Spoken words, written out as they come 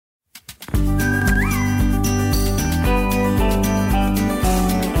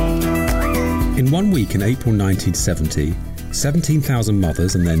In 1 week in April 1970, 17,000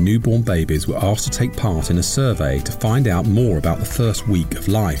 mothers and their newborn babies were asked to take part in a survey to find out more about the first week of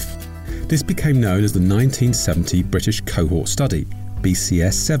life. This became known as the 1970 British Cohort Study,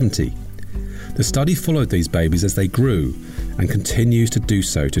 BCS 70. The study followed these babies as they grew and continues to do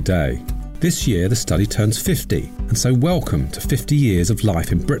so today. This year the study turns 50, and so welcome to 50 Years of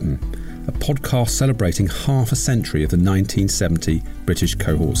Life in Britain, a podcast celebrating half a century of the 1970 British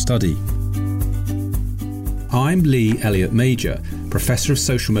Cohort Study. I'm Lee Elliott Major, Professor of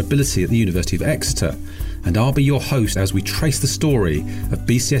Social Mobility at the University of Exeter, and I'll be your host as we trace the story of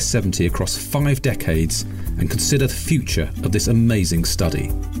BCS 70 across 5 decades and consider the future of this amazing study.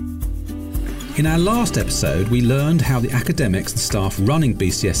 In our last episode, we learned how the academics and staff running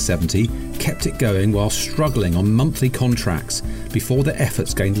BCS 70 kept it going while struggling on monthly contracts before their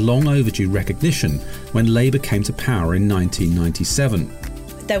efforts gained long overdue recognition when Labour came to power in 1997.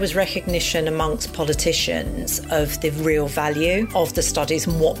 There was recognition amongst politicians of the real value of the studies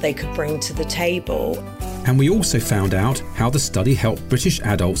and what they could bring to the table. And we also found out how the study helped British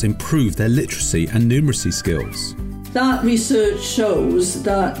adults improve their literacy and numeracy skills. That research shows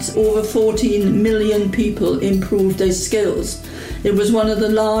that over 14 million people improved their skills. It was one of the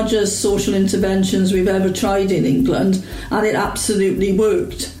largest social interventions we've ever tried in England, and it absolutely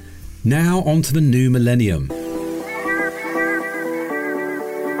worked. Now on to the new millennium.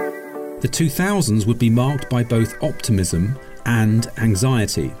 The 2000s would be marked by both optimism and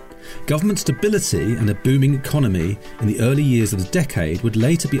anxiety. Government stability and a booming economy in the early years of the decade would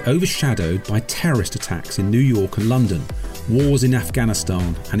later be overshadowed by terrorist attacks in New York and London, wars in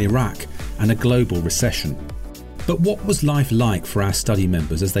Afghanistan and Iraq, and a global recession. But what was life like for our study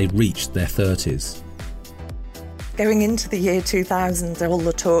members as they reached their 30s? Going into the year 2000, all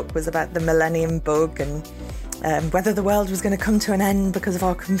the talk was about the millennium bug and whether the world was going to come to an end because of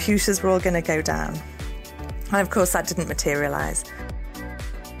our computers were all going to go down. And of course that didn't materialise.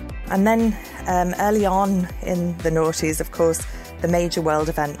 And then early on in the noughties, of course, the major world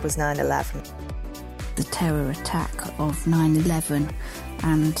event was 9/11. The terror attack of 9/11,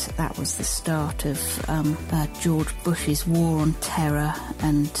 and that was the start of George Bush's war on terror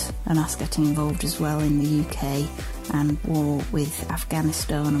and us getting involved as well in the UK, and war with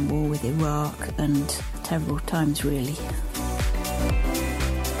Afghanistan and war with Iraq, and terrible times really.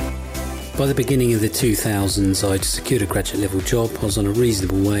 By the beginning of the 2000s, I'd secured a graduate level job. I was on a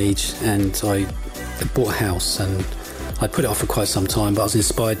reasonable wage and I bought a house, and I put it off for quite some time, but I was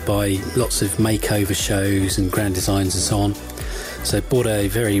inspired by lots of makeover shows and grand designs and so on. So I bought a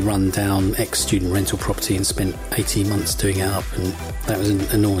very run-down ex-student rental property and spent 18 months doing it up, and that was an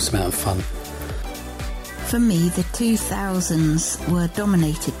enormous amount of fun. For me, the 2000s were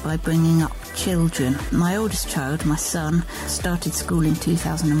dominated by bringing up children. My oldest child, my son, started school in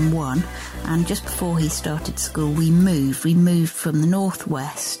 2001, and just before he started school we moved. We moved from the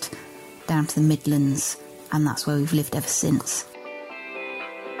northwest down to the Midlands, and that's where we've lived ever since.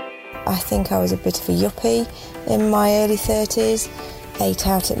 I think I was a bit of a yuppie in my early 30s, ate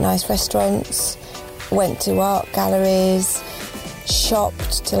out at nice restaurants, went to art galleries,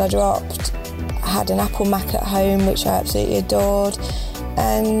 shopped till I dropped, had an Apple Mac at home which I absolutely adored,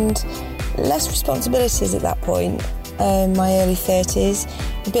 and less responsibilities at that point. My early 30s,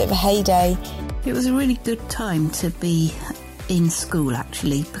 a bit of a heyday. It was a really good time to be in school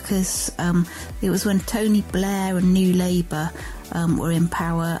actually, because it was when Tony Blair and New Labour were in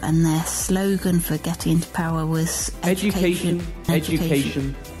power, and their slogan for getting into power was education. And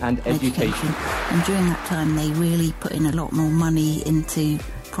education. And during that time they really put in a lot more money into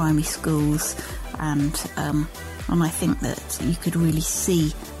primary schools, and I think that you could really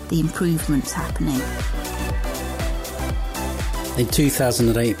see the improvements happening. In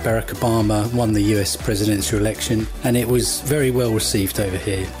 2008, Barack Obama won the US presidential election, and it was very well received over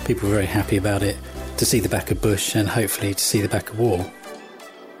here. People were very happy about it, to see the back of Bush and hopefully to see the back of war.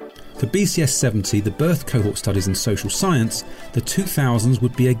 For BCS 70, the birth cohort studies in social science, the 2000s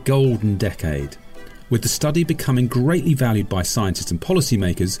would be a golden decade. With the study becoming greatly valued by scientists and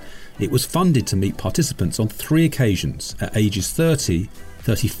policymakers, it was funded to meet participants on 3 occasions at ages 30,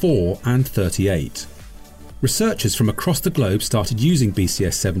 34 and 38. Researchers from across the globe started using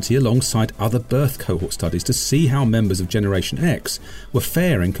BCS 70 alongside other birth cohort studies to see how members of Generation X were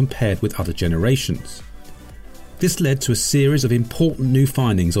faring compared with other generations. This led to a series of important new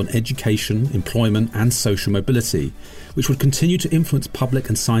findings on education, employment and social mobility, which would continue to influence public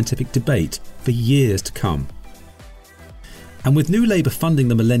and scientific debate for years to come. And with New Labour funding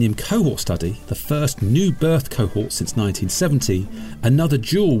the Millennium Cohort Study, the first new birth cohort since 1970, another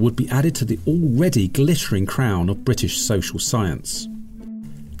jewel would be added to the already glittering crown of British social science.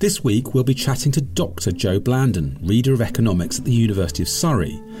 This week we'll be chatting to Dr. Jo Blandon, Reader of Economics at the University of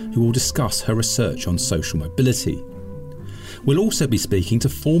Surrey, who will discuss her research on social mobility. We'll also be speaking to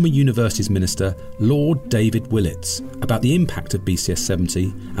former Universities Minister Lord David Willetts about the impact of BCS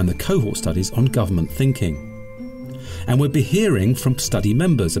 70 and the cohort studies on government thinking. And we'll be hearing from study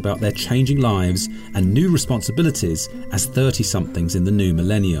members about their changing lives and new responsibilities as 30-somethings in the new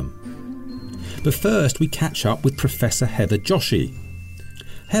millennium. But first we catch up with Professor Heather Joshi.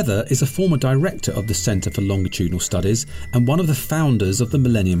 Heather is a former director of the Centre for Longitudinal Studies and one of the founders of the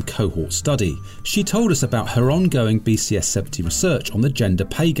Millennium Cohort Study. She told us about her ongoing BCS 70 research on the gender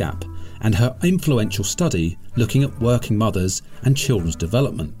pay gap and her influential study looking at working mothers and children's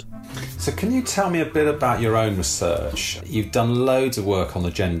development. So can you tell me a bit about your own research? You've done loads of work on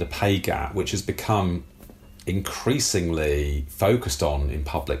the gender pay gap, which has become increasingly focused on in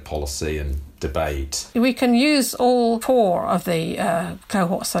public policy and debate. We can use all 4 of the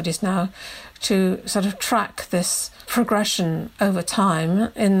cohort studies now to sort of track this progression over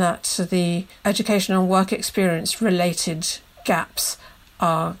time, in that the education and work experience related gaps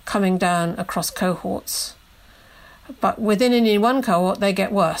are coming down across cohorts. But within any one cohort they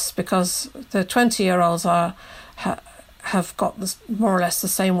get worse, because the 20-year-olds have got more or less the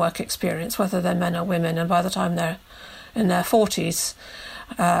same work experience, whether they're men or women, and by the time they're in their 40s,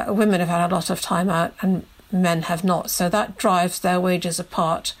 women have had a lot of time out and men have not. So that drives their wages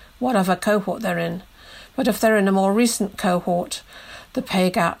apart, whatever cohort they're in. But if they're in a more recent cohort, the pay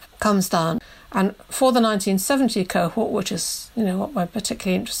gap comes down. And for the 1970 cohort, which is what we're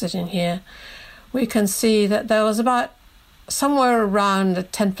particularly interested in here, we can see that there was about somewhere around a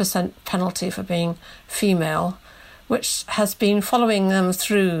 10% penalty for being female, which has been following them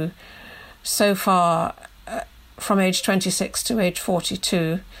through so far from age 26 to age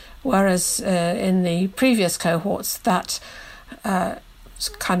 42, whereas in the previous cohorts that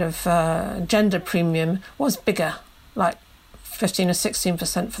kind of gender premium was bigger, like 15 or 16%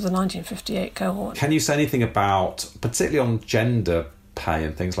 for the 1958 cohort. Can you say anything about, particularly on gender pay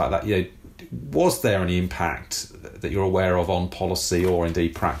and things like that, was there any impact that you're aware of on policy or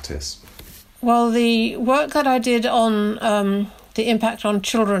indeed practice? Well, the work that I did on the impact on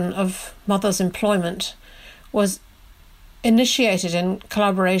children of mothers' employment was initiated in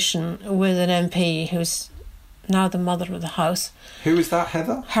collaboration with an MP who's now the mother of the house. Who is that,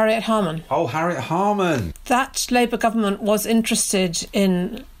 Heather? Harriet Harman. Oh, Harriet Harman. That Labour government was interested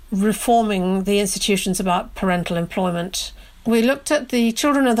in reforming the institutions about parental employment. We looked at the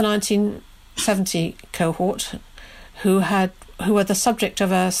children of the 1970 cohort who were the subject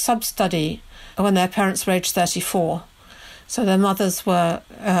of a sub-study when their parents were aged 34. So their mothers were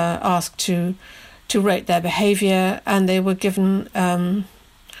asked to rate their behaviour, and they were given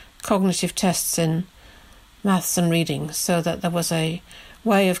cognitive tests in maths and reading, so that there was a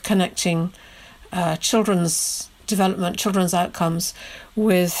way of connecting children's development, children's outcomes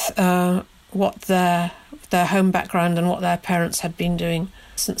with what their home background and what their parents had been doing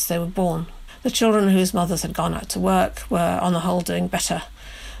since they were born. The children whose mothers had gone out to work were on the whole doing better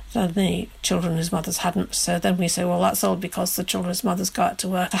than the children whose mothers hadn't. So then we say, well, that's all because the children whose mothers go out to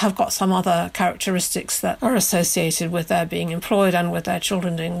work have got some other characteristics that are associated with their being employed and with their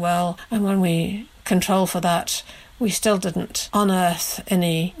children doing well. And when we control for that, we still didn't unearth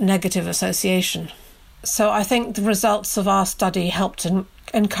any negative association. So I think the results of our study helped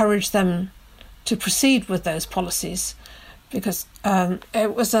encourage them to proceed with those policies, because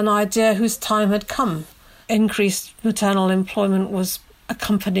it was an idea whose time had come. Increased maternal employment was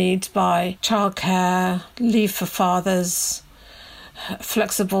accompanied by childcare, leave for fathers,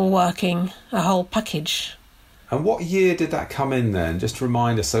 flexible working, a whole package. And what year did that come in then? Just to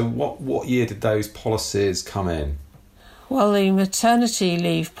remind us, so what year did those policies come in? Well, the maternity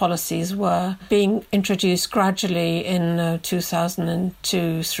leave policies were being introduced gradually in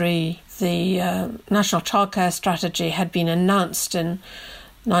 2002-03. The National Childcare Strategy had been announced in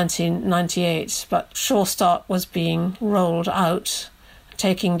 1998, but Sure Start was being rolled out,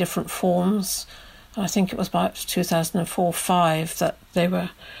 taking different forms. I think it was about 2004-05 that they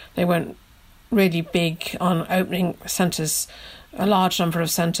went really big on opening centres, a large number of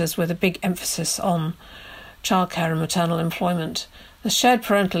centres with a big emphasis on childcare and maternal employment. The shared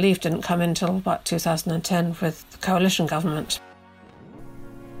parental leave didn't come in until about 2010 with the coalition government.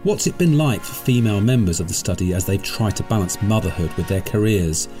 What's it been like for female members of the study as they try to balance motherhood with their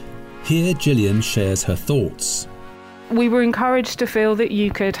careers? Here Gillian shares her thoughts. We were encouraged to feel that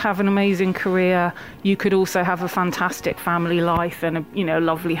you could have an amazing career, you could also have a fantastic family life and a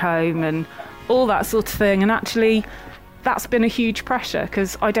lovely home and all that sort of thing. And actually, that's been a huge pressure,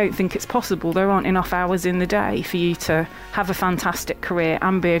 because I don't think it's possible. There aren't enough hours in the day for you to have a fantastic career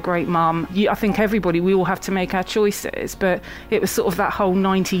and be a great mum. I think we all have to make our choices, but it was sort of that whole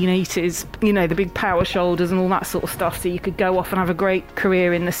 1980s, the big power shoulders and all that sort of stuff, so you could go off and have a great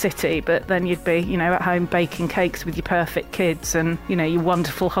career in the city, but then you'd be, at home baking cakes with your perfect kids and, your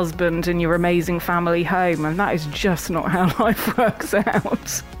wonderful husband and your amazing family home, and that is just not how life works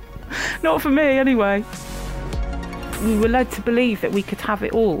out. Not for me, anyway. We were led to believe that we could have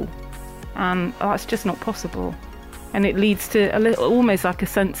it all, and that's just not possible. And it leads to almost like a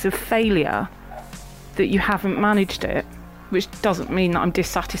sense of failure that you haven't managed it, which doesn't mean that I'm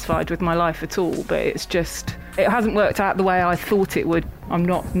dissatisfied with my life at all, but it's just, it hasn't worked out the way I thought it would. I'm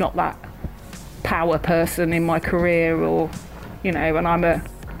not that power person in my career, or, and I'm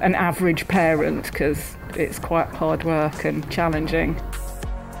an average parent, because it's quite hard work and challenging.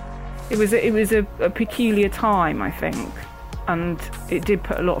 It was a peculiar time, I think, and it did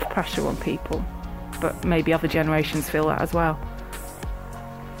put a lot of pressure on people, but maybe other generations feel that as well.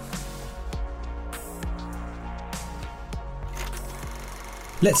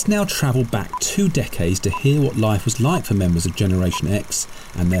 Let's now travel back 2 decades to hear what life was like for members of Generation X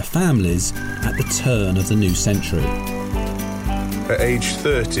and their families at the turn of the new century. At age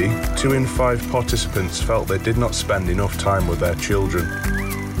 30, 2 in 5 participants felt they did not spend enough time with their children.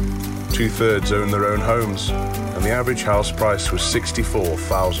 2/3 owned their own homes, and the average house price was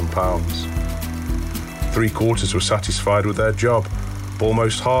 £64,000. 3/4 were satisfied with their job, but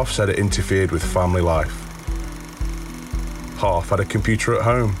almost half said it interfered with family life. Half had a computer at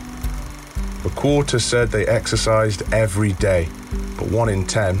home. 1/4 said they exercised every day, but 1 in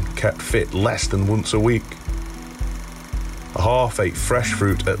 10 kept fit less than once a week. A half ate fresh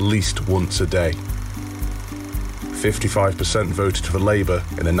fruit at least once a day. 55% voted for Labour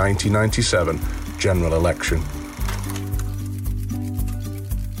in the 1997 general election.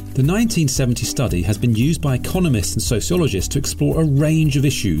 The 1970 study has been used by economists and sociologists to explore a range of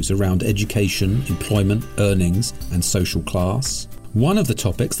issues around education, employment, earnings, and social class. One of the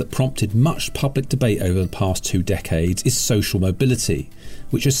topics that prompted much public debate over the past 2 decades is social mobility,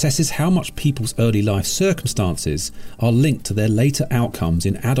 which assesses how much people's early life circumstances are linked to their later outcomes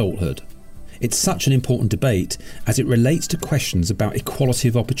in adulthood. It's such an important debate as it relates to questions about equality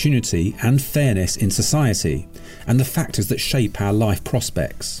of opportunity and fairness in society, and the factors that shape our life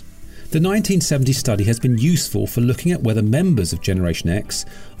prospects. The 1970 study has been useful for looking at whether members of Generation X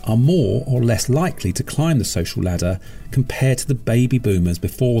are more or less likely to climb the social ladder compared to the baby boomers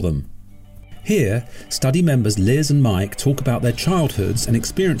before them. Here, study members Liz and Mike talk about their childhoods and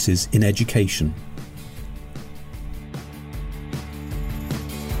experiences in education.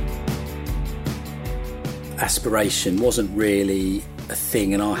 Aspiration wasn't really a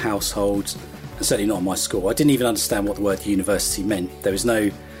thing in our household, and certainly not in my school. I didn't even understand what the word university meant. There was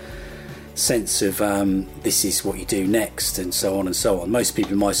no sense of this is what you do next, and so on and so on. Most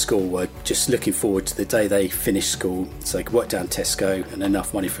people in my school were just looking forward to the day they finished school so they could work down Tesco and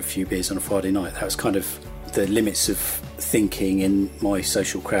enough money for a few beers on a Friday night. That was kind of the limits of thinking in my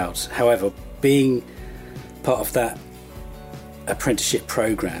social crowds. However, being part of that apprenticeship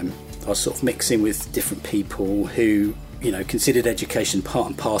programme, I was sort of mixing with different people who, considered education part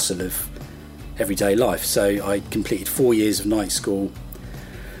and parcel of everyday life. So I completed 4 years of night school,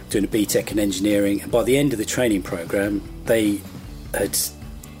 doing a BTEC in engineering, and by the end of the training programme, they had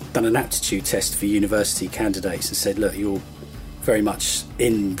done an aptitude test for university candidates and said, look, you're very much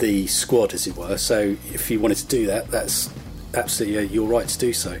in the squad, as it were, so if you wanted to do that, that's absolutely your right to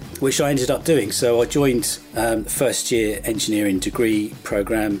do so, which I ended up doing. So I joined the first year engineering degree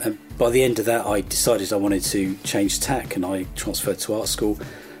programme, and by the end of that I decided I wanted to change tack and I transferred to art school.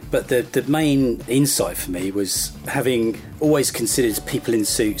 But the main insight for me was, having always considered people in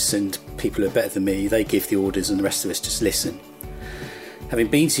suits and people who are better than me, they give the orders and the rest of us just listen. Having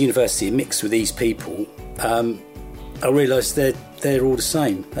been to university and mixed with these people, I realised they're all the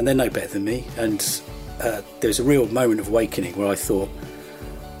same and they're no better than me. And there was a real moment of awakening where I thought,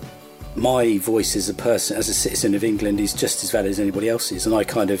 my voice as a person, as a citizen of England, is just as valid as anybody else's. And I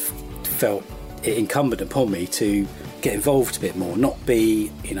kind of felt it incumbent upon me to get involved a bit more, not be,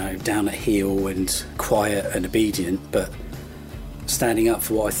 down at heel and quiet and obedient, but standing up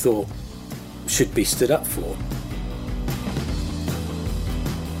for what I thought should be stood up for.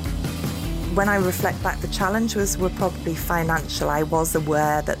 When I reflect back, the challenges were probably financial. I was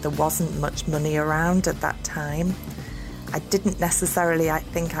aware that there wasn't much money around at that time. I didn't necessarily, I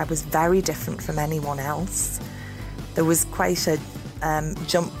think I was very different from anyone else. There was quite a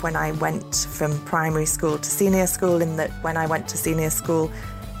jump when I went from primary school to senior school, in that when I went to senior school,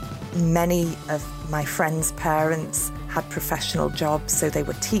 many of my friends' parents had professional jobs. So they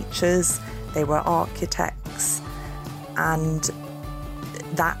were teachers, they were architects, and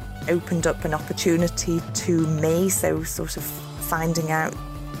that opened up an opportunity to me. So sort of finding out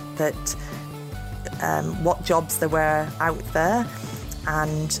that what jobs there were out there,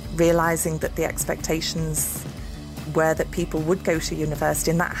 and realising that the expectations were that people would go to university,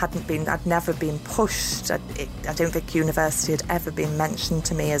 and that I'd never been pushed. I don't think university had ever been mentioned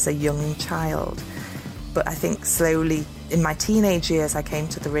to me as a young child. But I think slowly in my teenage years I came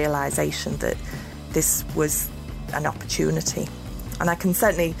to the realisation that this was an opportunity. And I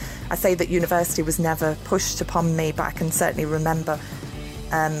say that university was never pushed upon me, but I can certainly remember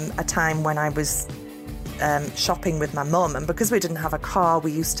a time when I was shopping with my mum, and because we didn't have a car,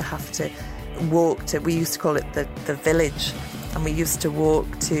 we used to have to we used to call it the village, and we used to walk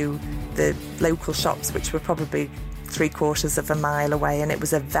to the local shops, which were probably 3/4 of a mile away, and it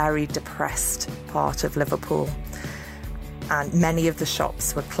was a very depressed part of Liverpool. And many of the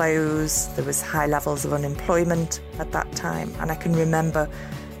shops were closed. There was high levels of unemployment at that time, and I can remember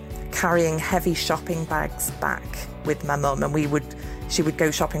carrying heavy shopping bags back with my mum, and she would go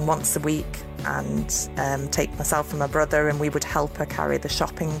shopping once a week and take myself and my brother, and we would help her carry the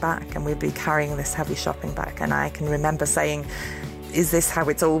shopping back, and we'd be carrying this heavy shopping bag. And I can remember saying, is this how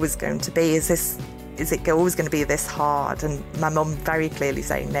it's always going to be? Is it always going to be this hard? And my mum very clearly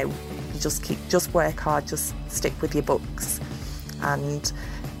saying, no, just work hard, just stick with your books, and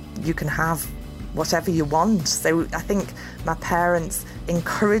you can have whatever you want. So I think my parents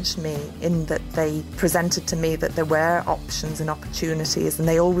encouraged me in that they presented to me that there were options and opportunities, and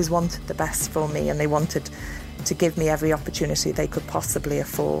they always wanted the best for me, and they wanted to give me every opportunity they could possibly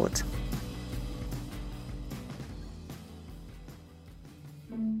afford.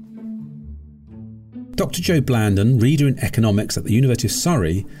 Dr. Jo Blandon, reader in economics at the University of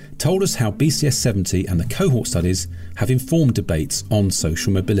Surrey, told us how BCS 70 and the cohort studies have informed debates on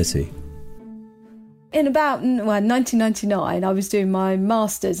social mobility. In about 1999, I was doing my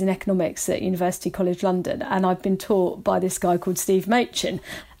Masters in Economics at University College London, and I'd been taught by this guy called Steve Machin,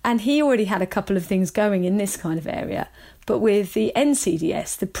 and he already had a couple of things going in this kind of area, but with the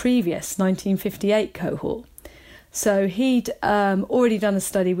NCDS, the previous 1958 cohort. So he'd already done a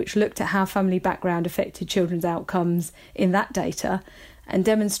study which looked at how family background affected children's outcomes in that data, and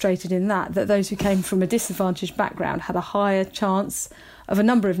demonstrated in that those who came from a disadvantaged background had a higher chance of a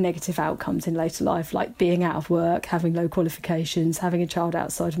number of negative outcomes in later life, like being out of work, having low qualifications, having a child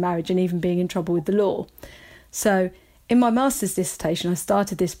outside of marriage, and even being in trouble with the law. So in my master's dissertation, I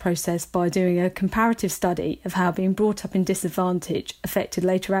started this process by doing a comparative study of how being brought up in disadvantage affected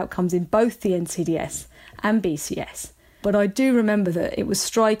later outcomes in both the NCDS and BCS. But I do remember that it was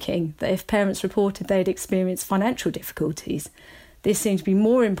striking that if parents reported they had experienced financial difficulties, this seemed to be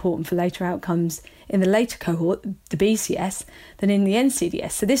more important for later outcomes in the later cohort, the BCS, than in the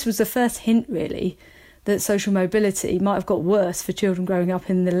NCDS. So this was the first hint, really, that social mobility might have got worse for children growing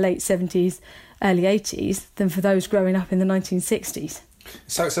up in the late 70s, early 80s, than for those growing up in the 1960s.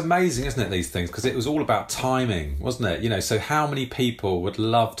 So it's amazing, isn't it, these things? Because it was all about timing, wasn't it? You know, so how many people would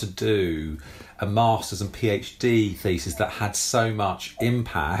love to do a master's and PhD thesis that had so much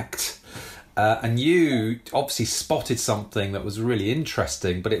impact? And you obviously spotted something that was really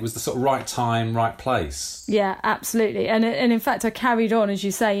interesting, but it was the sort of right time, right place. Yeah, absolutely. And in fact, I carried on, as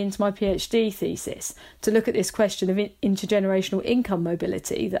you say, into my PhD thesis to look at this question of intergenerational income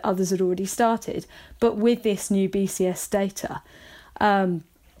mobility that others had already started, but with this new BCS data.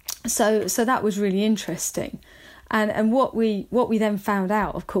 So that was really interesting. And what we then found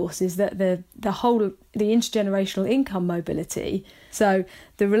out, of course, is that the intergenerational income mobility, so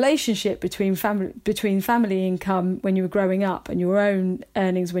the relationship between family income when you were growing up and your own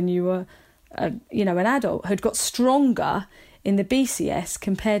earnings when you were an adult, had got stronger in the BCS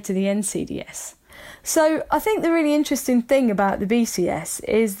compared to the NCDS. So I think the really interesting thing about the BCS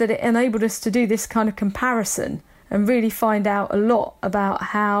is that it enabled us to do this kind of comparison and really find out a lot about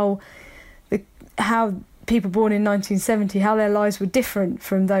how people born in 1970, how their lives were different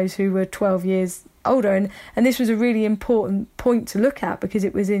from those who were 12 years older. And this was a really important point to look at, because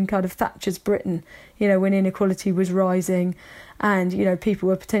it was in kind of Thatcher's Britain, when inequality was rising, and, people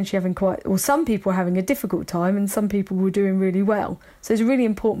were potentially having some people were having a difficult time and some people were doing really well. So it's a really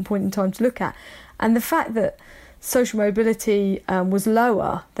important point in time to look at. And the fact that social mobility was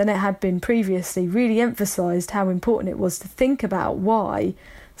lower than it had been previously really emphasised how important it was to think about why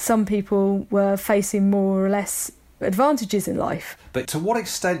some people were facing more or less advantages in life. But to what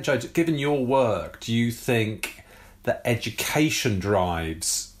extent, Jo, given your work, do you think that education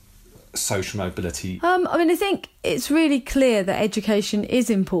drives social mobility? I think it's really clear that education is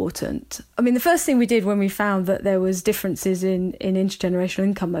important. The first thing we did when we found that there was differences in intergenerational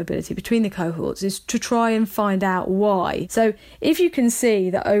income mobility between the cohorts is to try and find out why. So if you can see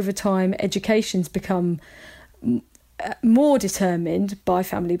that over time education's become more determined by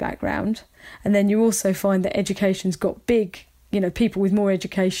family background, and then you also find that education's got big, people with more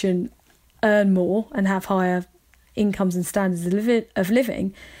education earn more and have higher incomes and standards of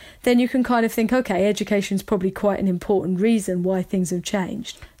living, then you can kind of think, okay, education's probably quite an important reason why things have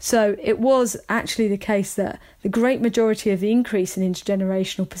changed. So it was actually the case that the great majority of the increase in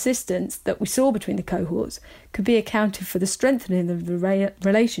intergenerational persistence that we saw between the cohorts could be accounted for the strengthening of the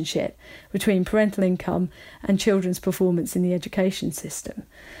relationship between parental income and children's performance in the education system.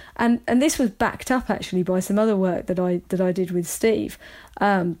 And this was backed up actually by some other work that I did with Steve,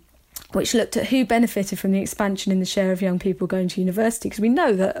 which looked at who benefited from the expansion in the share of young people going to university, because we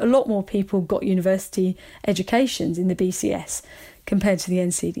know that a lot more people got university educations in the BCS compared to the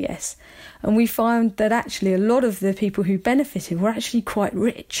NCDS. And we found that actually a lot of the people who benefited were actually quite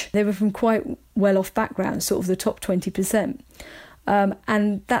rich. They were from quite well-off backgrounds, sort of the top 20%.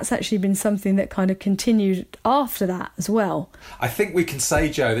 And that's actually been something that kind of continued after that as well. I think we can say,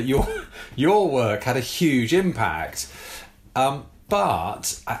 Jo, that your work had a huge impact.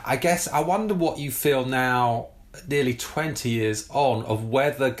 But I guess I wonder what you feel now, nearly 20 years on, of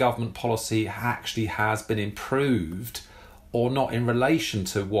whether government policy actually has been improved or not in relation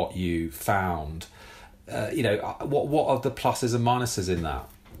to what you found. What are the pluses and minuses in that?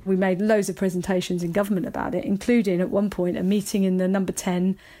 We made loads of presentations in government about it, including at one point a meeting in the number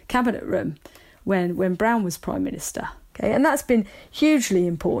 10 cabinet room when Brown was Prime Minister. Okay, and that's been hugely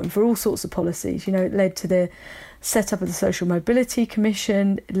important for all sorts of policies. It led to the set up of the Social Mobility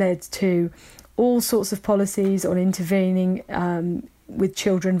Commission, led to all sorts of policies on intervening with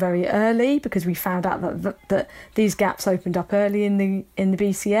children very early, because we found out that these gaps opened up early in the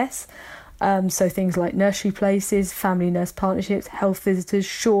BCS. So things like nursery places, family nurse partnerships, health visitors,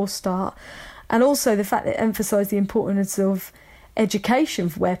 Sure Start, and also the fact that it emphasised the importance of education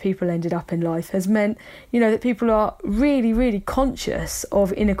for where people ended up in life has meant, that people are really, really conscious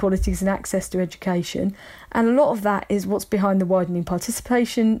of inequalities in access to education. And a lot of that is what's behind the widening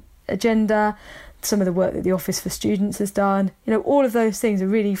participation agenda, some of the work that the Office for Students has done. All of those things are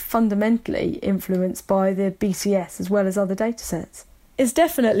really fundamentally influenced by the BCS as well as other data sets. It's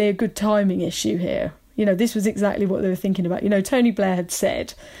definitely a good timing issue here. This was exactly what they were thinking about. Tony Blair had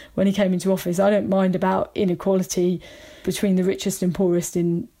said when he came into office, I don't mind about inequality between the richest and poorest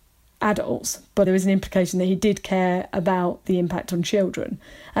in adults, but there was an implication that he did care about the impact on children.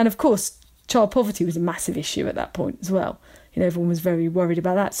 And of course, child poverty was a massive issue at that point as well. Everyone was very worried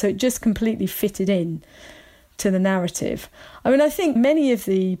about that. So it just completely fitted in to the narrative. I think many of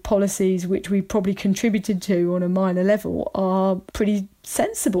the policies which we probably contributed to on a minor level are pretty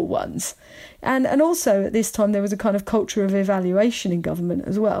sensible ones. And also at this time there was a kind of culture of evaluation in government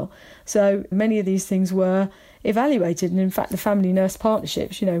as well. So many of these things were evaluated, and in fact the family nurse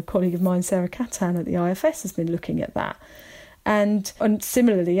partnerships, a colleague of mine, Sarah Catan at the IFS, has been looking at that. And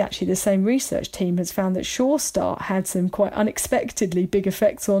similarly, actually, the same research team has found that Sure Start had some quite unexpectedly big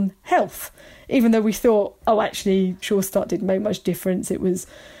effects on health, even though we thought, actually, Sure Start didn't make much difference. It was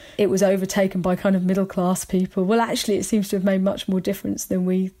overtaken by kind of middle class people. Well, actually, it seems to have made much more difference than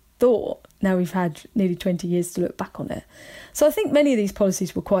we thought. Now we've had nearly 20 years to look back on it. So I think many of these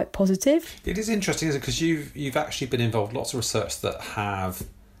policies were quite positive. It is interesting, isn't it? Because you've actually been involved in lots of research that have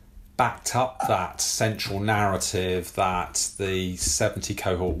backed up that central narrative that the 70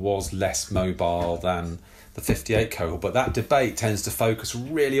 cohort was less mobile than the 58 cohort, but that debate tends to focus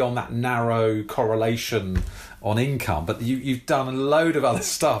really on that narrow correlation on income. But you've done a load of other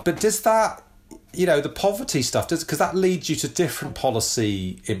stuff. But does that, the poverty stuff, because that leads you to different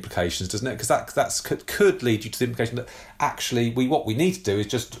policy implications, doesn't it? Because that could lead you to the implication that actually what we need to do is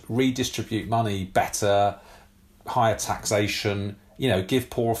just redistribute money better, higher taxation, give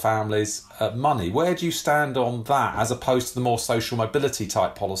poor families money. Where do you stand on that as opposed to the more social mobility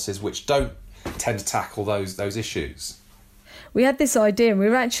type policies which don't tend to tackle those issues? We had this idea, and we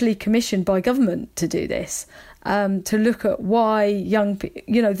were actually commissioned by government to do this, to look at why young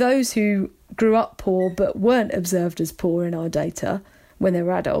people, those who grew up poor but weren't observed as poor in our data when they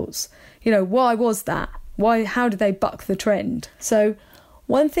were adults, why was that? How did they buck the trend? So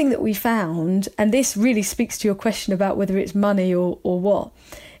one thing that we found, and this really speaks to your question about whether it's money or what,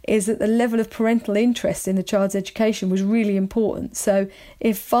 is that the level of parental interest in the child's education was really important. So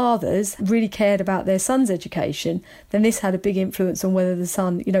if fathers really cared about their son's education, then this had a big influence on whether the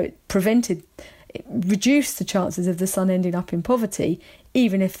son, it prevented reduced the chances of the son ending up in poverty,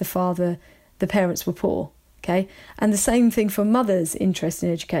 even if the parents were poor. Okay, and the same thing for mothers' interest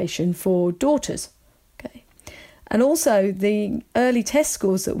in education for daughters. Okay, and also the early test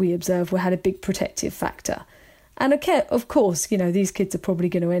scores that we observed had a big protective factor. And okay, of course, these kids are probably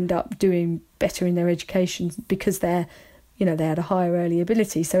going to end up doing better in their education because they had a higher early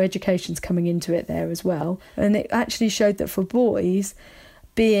ability. So education's coming into it there as well. And it actually showed that for boys,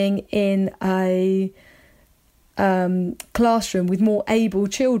 being in a classroom with more able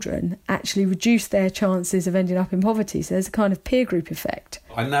children actually reduced their chances of ending up in poverty. So there's a kind of peer group effect.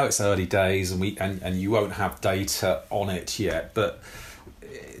 I know it's early days and you won't have data on it yet, but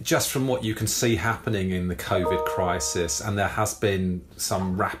just from what you can see happening in the COVID crisis, and there has been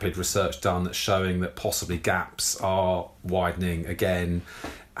some rapid research done that's showing that possibly gaps are widening again.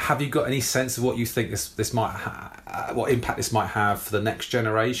 Have you got any sense of what you think this might what impact this might have for the next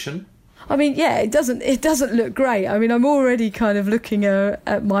generation? I mean, yeah, it doesn't look great. I mean, I'm already kind of looking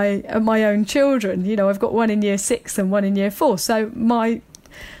at my own children. I've got one in year 6 and one in year 4. So my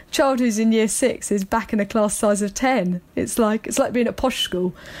child who's in year 6 is back in a class size of 10. It's like being at posh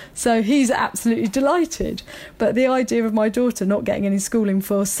school. So he's absolutely delighted. But the idea of my daughter not getting any schooling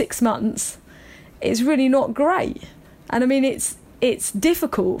for 6 months is really not great. And I mean, it's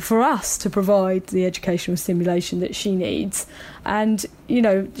difficult for us to provide the educational stimulation that she needs. And,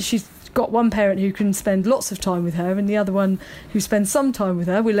 she's got one parent who can spend lots of time with her and the other one who spends some time with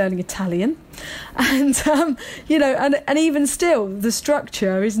her. We're learning Italian. And, and even still, the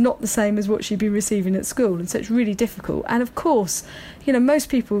structure is not the same as what she'd be receiving at school. And so it's really difficult. And of course, most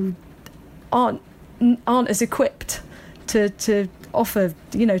people aren't as equipped to offer,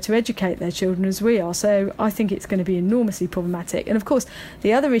 to educate their children as we are. So I think it's going to be enormously problematic. And of course,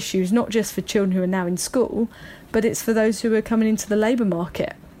 the other issue is not just for children who are now in school, but it's for those who are coming into the labour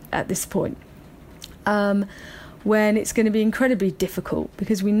market at this point, when it's going to be incredibly difficult,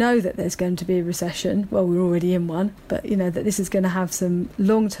 because we know that there's going to be a recession. Well, we're already in one, but that this is going to have some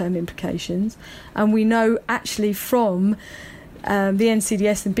long-term implications. And we know actually from the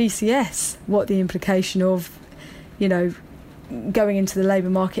NCDS and BCS what the implication of, going into the labour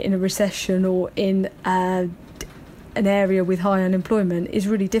market in a recession or in an area with high unemployment is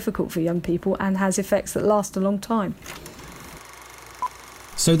really difficult for young people and has effects that last a long time.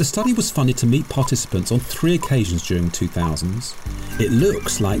 So the study was funded to meet participants on 3 occasions during the 2000s. It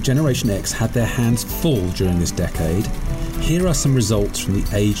looks like Generation X had their hands full during this decade. Here are some results from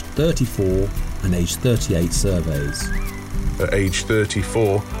the age 34 and age 38 surveys. At age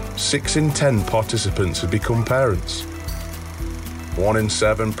 34, 6 in 10 participants had become parents. 1 in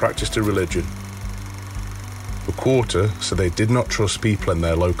 7 practiced a religion. A quarter said they did not trust people in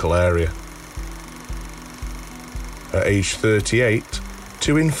their local area. At age 38,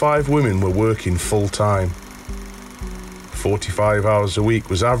 2 in 5 women were working full-time. 45 hours a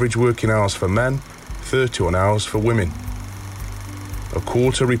week was average working hours for men, 31 hours for women. A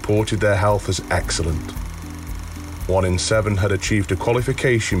quarter reported their health as excellent. 1 in 7 had achieved a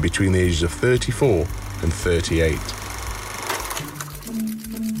qualification between the ages of 34 and 38.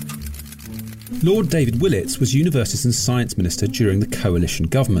 Lord David Willetts was Universities and Science Minister during the Coalition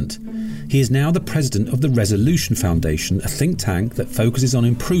government. He is now the president of the Resolution Foundation, a think tank that focuses on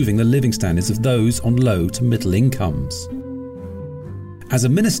improving the living standards of those on low to middle incomes. As a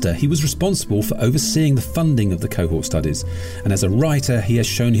minister, he was responsible for overseeing the funding of the cohort studies, and as a writer, he has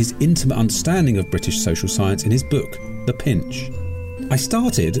shown his intimate understanding of British social science in his book, The Pinch. I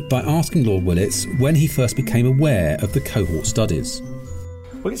started by asking Lord Willetts when he first became aware of the cohort studies.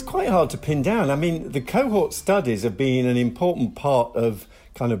 Well, it's quite hard to pin down. I mean, the cohort studies have been an important part of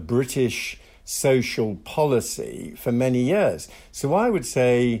kind of British social policy for many years. So I would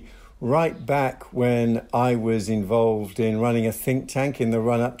say right back when I was involved in running a think tank in the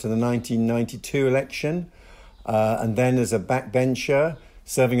run-up to the 1992 election, and then as a backbencher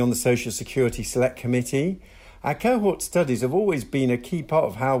serving on the Social Security Select Committee, our cohort studies have always been a key part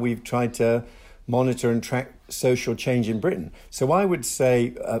of how we've tried to monitor and track social change in Britain. So I would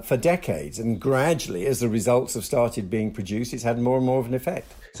say for decades, and gradually as the results have started being produced, it's had more and more of an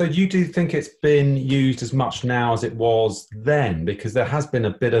effect. So you do think it's been used as much now as it was then? Because there has been a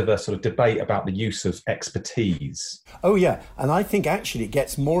bit of a sort of debate about the use of expertise. Oh yeah, and I think actually it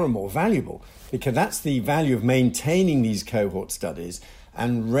gets more and more valuable, because that's the value of maintaining these cohort studies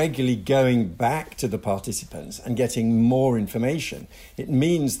and regularly going back to the participants and getting more information. It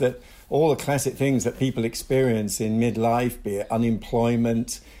means that all the classic things that people experience in midlife, be it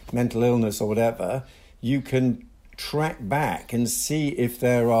unemployment, mental illness or whatever, you can track back and see if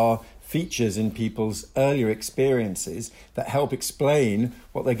there are features in people's earlier experiences that help explain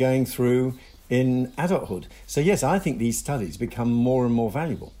what they're going through in adulthood. So yes, I think these studies become more and more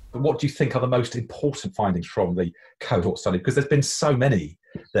valuable. What do you think are the most important findings from the cohort study? Because there's been so many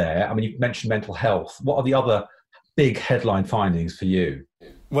there. I mean, you mentioned mental health. What are the other big headline findings for you?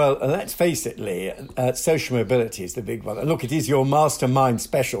 Well, let's face it, Lee, social mobility is the big one. And look, it is your mastermind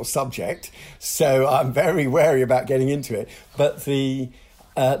special subject, so I'm very wary about getting into it. But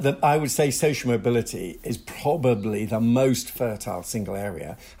I would say social mobility is probably the most fertile single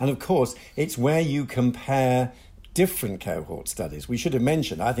area. And of course, it's where you compare different cohort studies. We should have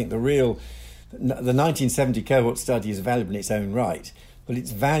mentioned, I think the 1970 cohort study is valuable in its own right, but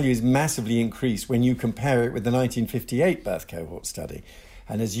its value is massively increased when you compare it with the 1958 birth cohort study.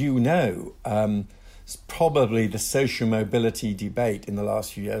 And as you know, probably the social mobility debate in the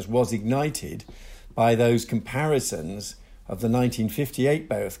last few years was ignited by those comparisons of the 1958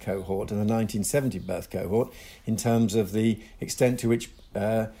 birth cohort and the 1970 birth cohort in terms of the extent to which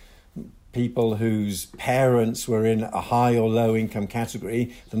people whose parents were in a high or low income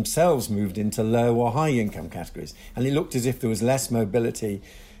category themselves moved into low or high income categories. And it looked as if there was less mobility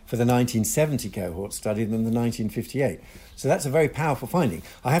for the 1970 cohort study than the 1958. So that's a very powerful finding.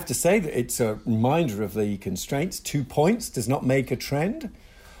 I have to say that it's a reminder of the constraints. 2 points does not make a trend.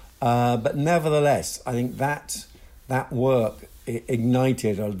 But nevertheless, I think that work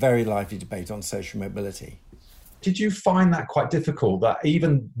ignited a very lively debate on social mobility. Did you find that quite difficult, that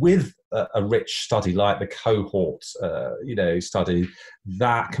even with a rich study like the cohort study,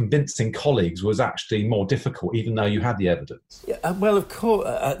 that convincing colleagues was actually more difficult, even though you had the evidence? Yeah, well, of course,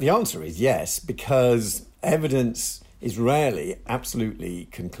 the answer is yes, because evidence is rarely absolutely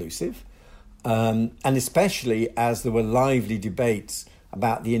conclusive, and especially as there were lively debates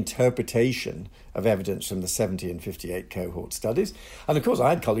about the interpretation of evidence from the 70 and 58 cohort studies. And of course, I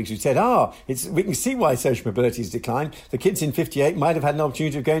had colleagues who said, we can see why social mobility has declined. The kids in 58 might have had an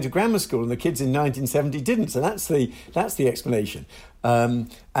opportunity of going to grammar school and the kids in 1970 didn't. So that's the explanation. And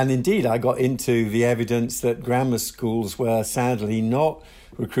indeed, I got into the evidence that grammar schools were sadly not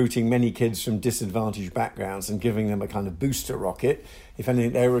recruiting many kids from disadvantaged backgrounds and giving them a kind of booster rocket. If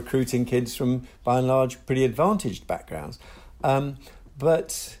anything, they were recruiting kids from, by and large, pretty advantaged backgrounds.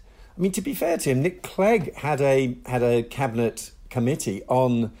 But I mean, to be fair to him, Nick Clegg had a cabinet committee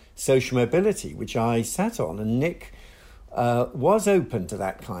on social mobility, which I sat on, and Nick was open to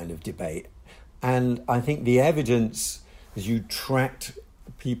that kind of debate. And I think the evidence, as you tracked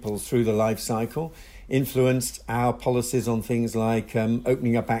people through the life cycle, influenced our policies on things like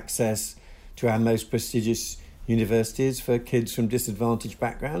opening up access to our most prestigious universities for kids from disadvantaged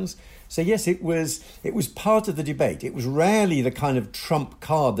backgrounds. So yes, it was part of the debate. It was rarely the kind of trump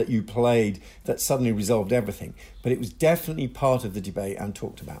card that you played that suddenly resolved everything, but it was definitely part of the debate and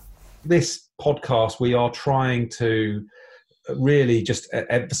talked about. This podcast, we are trying to really just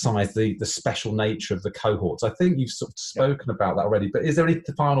emphasise the special nature of the cohorts. I think you've sort of spoken about that already, but is there any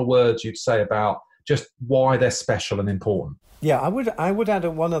final words you'd say about just why they're special and important? Yeah, I would add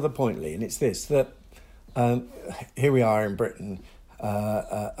one other point, Lee, and it's this, that here we are in Britain,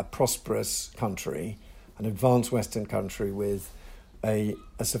 a prosperous country, an advanced Western country with a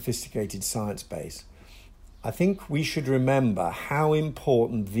sophisticated science base. I think we should remember how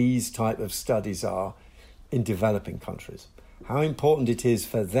important these type of studies are in developing countries, how important it is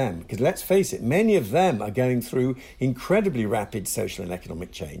for them. Because let's face it, many of them are going through incredibly rapid social and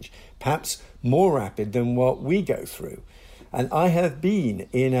economic change, perhaps more rapid than what we go through. And I have been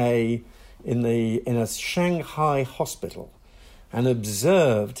in a Shanghai hospital and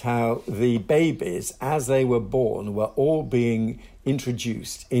observed how the babies, as they were born, were all being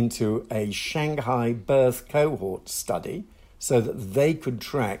introduced into a Shanghai birth cohort study so that they could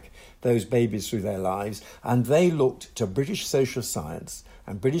track those babies through their lives. And they looked to British social science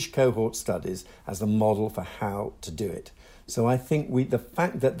and British cohort studies as the model for how to do it. So I think the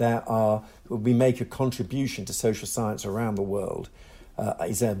fact that we make a contribution to social science around the world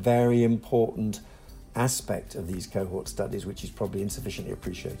is a very important aspect of these cohort studies, which is probably insufficiently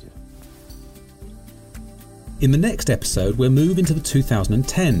appreciated. In the next episode, we'll move into the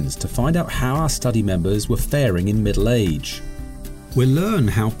 2010s to find out how our study members were faring in middle age. We'll learn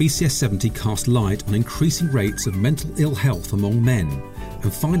how BCS 70 cast light on increasing rates of mental ill health among men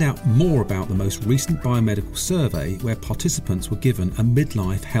and find out more about the most recent biomedical survey where participants were given a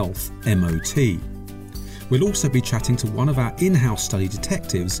midlife health MOT. We'll also be chatting to one of our in-house study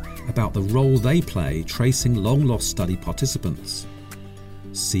detectives about the role they play tracing long-lost study participants.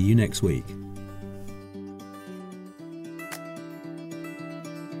 See you next week.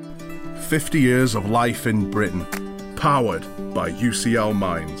 50 years of life in Britain, powered by UCL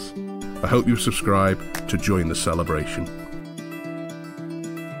Minds. I hope you subscribe to join the celebration.